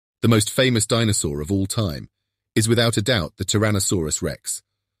The most famous dinosaur of all time is without a doubt the Tyrannosaurus rex.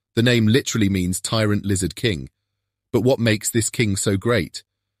 The name literally means tyrant lizard king. But what makes this king so great?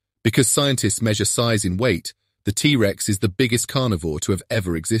 Because scientists measure size in weight, the T-Rex is the biggest carnivore to have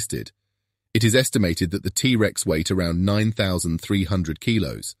ever existed. It is estimated that the T-Rex weighed around 9,300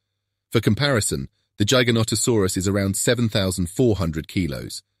 kilos. For comparison, the Giganotosaurus is around 7,400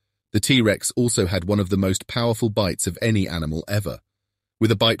 kilos. The T-Rex also had one of the most powerful bites of any animal ever.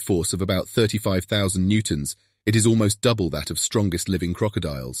 With a bite force of about 35,000 newtons, it is almost double that of strongest living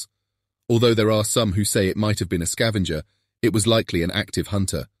crocodiles. Although there are some who say it might have been a scavenger, it was likely an active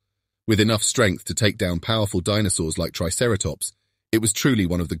hunter. With enough strength to take down powerful dinosaurs like Triceratops, it was truly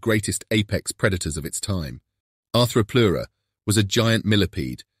one of the greatest apex predators of its time. Arthropleura was a giant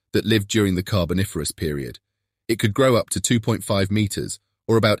millipede that lived during the Carboniferous period. It could grow up to 2.5 meters,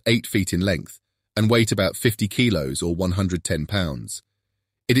 or about 8 feet in length, and weight about 50 kilos or 110 pounds.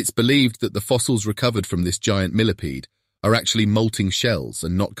 It is believed that the fossils recovered from this giant millipede are actually molting shells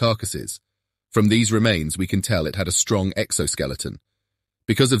and not carcasses. From these remains we can tell it had a strong exoskeleton.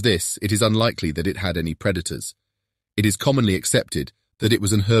 Because of this, it is unlikely that it had any predators. It is commonly accepted that it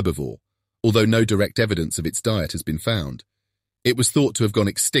was an herbivore, although no direct evidence of its diet has been found. It was thought to have gone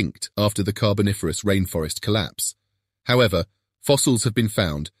extinct after the Carboniferous rainforest collapse. However, fossils have been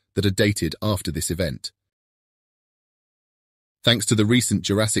found that are dated after this event. Thanks to the recent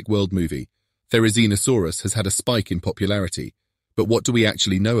Jurassic World movie, Therizinosaurus has had a spike in popularity. But what do we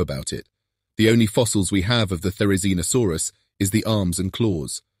actually know about it? The only fossils we have of the Therizinosaurus is the arms and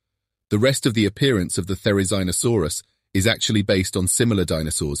claws. The rest of the appearance of the Therizinosaurus is actually based on similar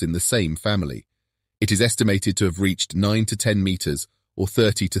dinosaurs in the same family. It is estimated to have reached 9 to 10 meters or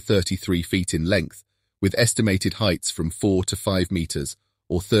 30 to 33 feet in length, with estimated heights from 4 to 5 meters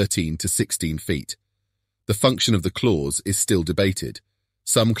or 13 to 16 feet. The function of the claws is still debated.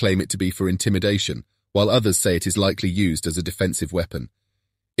 Some claim it to be for intimidation, while others say it is likely used as a defensive weapon.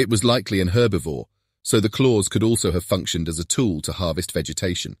 It was likely an herbivore, so the claws could also have functioned as a tool to harvest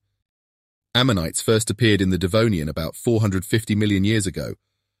vegetation. Ammonites first appeared in the Devonian about 450 million years ago,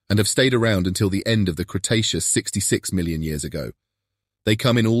 and have stayed around until the end of the Cretaceous 66 million years ago. They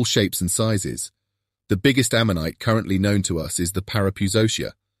come in all shapes and sizes. The biggest ammonite currently known to us is the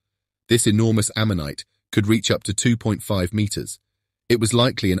parapuzosia. This enormous ammonite could reach up to 2.5 meters. It was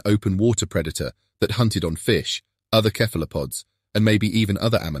likely an open water predator that hunted on fish, other cephalopods, and maybe even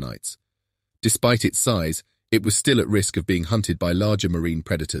other ammonites. Despite its size, it was still at risk of being hunted by larger marine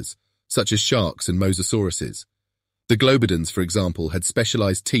predators, such as sharks and mosasauruses. The globidans, for example, had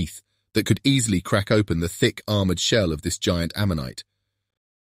specialized teeth that could easily crack open the thick armored shell of this giant ammonite.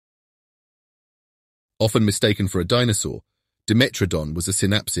 Often mistaken for a dinosaur, dimetrodon was a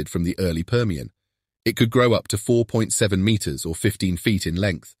synapsid from the early Permian. It could grow up to 4.7 meters or 15 feet in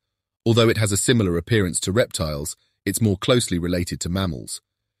length. Although it has a similar appearance to reptiles, it's more closely related to mammals.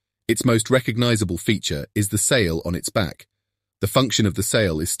 Its most recognizable feature is the sail on its back. The function of the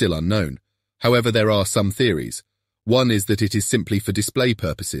sail is still unknown. However, there are some theories. One is that it is simply for display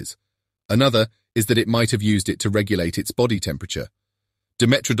purposes. Another is that it might have used it to regulate its body temperature.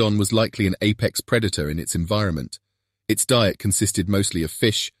 Dimetrodon was likely an apex predator in its environment. Its diet consisted mostly of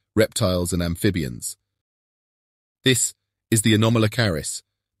fish, reptiles, and amphibians. This is the anomalocaris.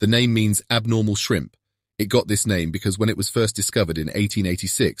 The name means abnormal shrimp. It got this name because when it was first discovered in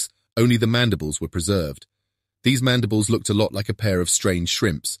 1886, only the mandibles were preserved. These mandibles looked a lot like a pair of strange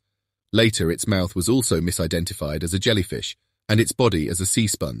shrimps. Later, its mouth was also misidentified as a jellyfish, and its body as a sea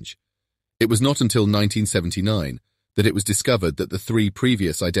sponge. It was not until 1979 that it was discovered that the 3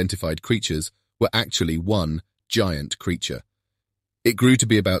 previous identified creatures were actually one giant creature. It grew to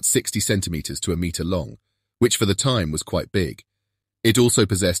be about 60 centimeters to a meter long, which for the time was quite big. It also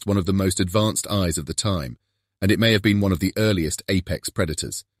possessed one of the most advanced eyes of the time, and it may have been one of the earliest apex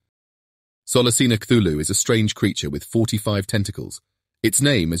predators. Solacina Cthulhu is a strange creature with 45 tentacles. Its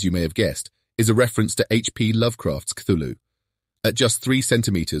name, as you may have guessed, is a reference to H.P. Lovecraft's Cthulhu. At just 3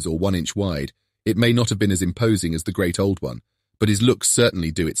 centimeters or 1 inch wide, it may not have been as imposing as the Great Old One, but his looks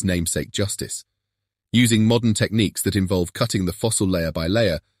certainly do its namesake justice. Using modern techniques that involve cutting the fossil layer by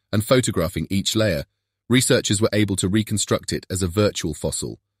layer and photographing each layer, researchers were able to reconstruct it as a virtual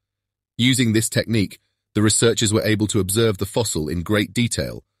fossil. Using this technique, the researchers were able to observe the fossil in great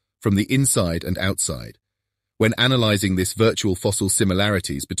detail, from the inside and outside. When analyzing this, virtual fossil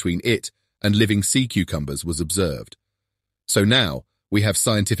similarities between it and living sea cucumbers was observed. So now, we have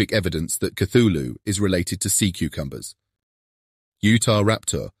scientific evidence that Cthulhu is related to sea cucumbers.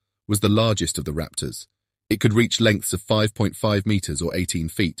 Utahraptor was the largest of the raptors. It could reach lengths of 5.5 meters or 18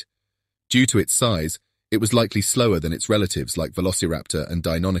 feet. Due to its size, it was likely slower than its relatives like Velociraptor and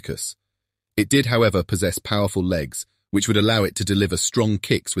Deinonychus. It did, however, possess powerful legs, which would allow it to deliver strong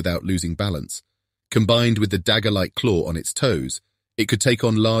kicks without losing balance. Combined with the dagger-like claw on its toes, it could take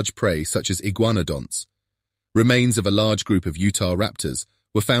on large prey such as iguanodonts. Remains of a large group of utahraptors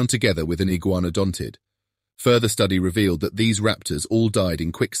were found together with an iguanodontid. Further study revealed that these raptors all died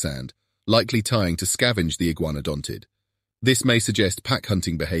in quicksand, likely tying to scavenge the iguanodontid. This may suggest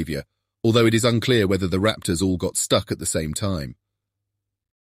pack-hunting behavior, although it is unclear whether the raptors all got stuck at the same time.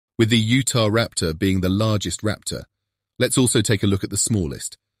 With the utahraptor being the largest raptor, let's also take a look at the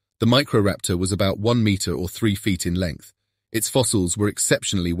smallest. The microraptor was about 1 meter or 3 feet in length. Its fossils were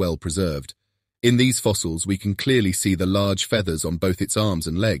exceptionally well preserved. In these fossils, we can clearly see the large feathers on both its arms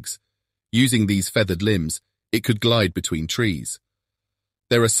and legs. Using these feathered limbs, it could glide between trees.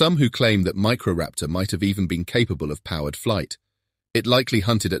 There are some who claim that microraptor might have even been capable of powered flight. It likely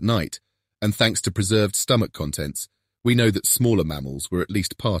hunted at night, and thanks to preserved stomach contents, we know that smaller mammals were at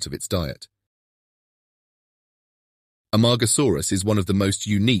least part of its diet. Amargasaurus is one of the most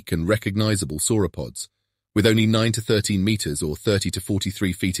unique and recognizable sauropods. With only 9 to 13 meters or 30 to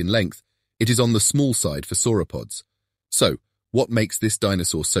 43 feet in length, it is on the small side for sauropods. So, what makes this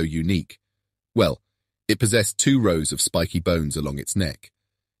dinosaur so unique? Well, it possessed 2 rows of spiky bones along its neck.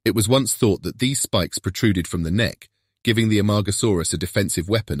 It was once thought that these spikes protruded from the neck, giving the Amargasaurus a defensive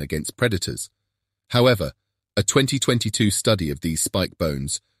weapon against predators. However, a 2022 study of these spike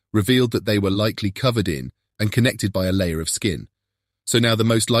bones revealed that they were likely covered in and connected by a layer of skin. So now the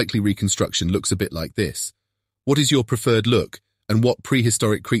most likely reconstruction looks a bit like this. What is your preferred look, and what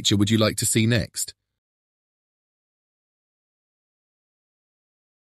prehistoric creature would you like to see next?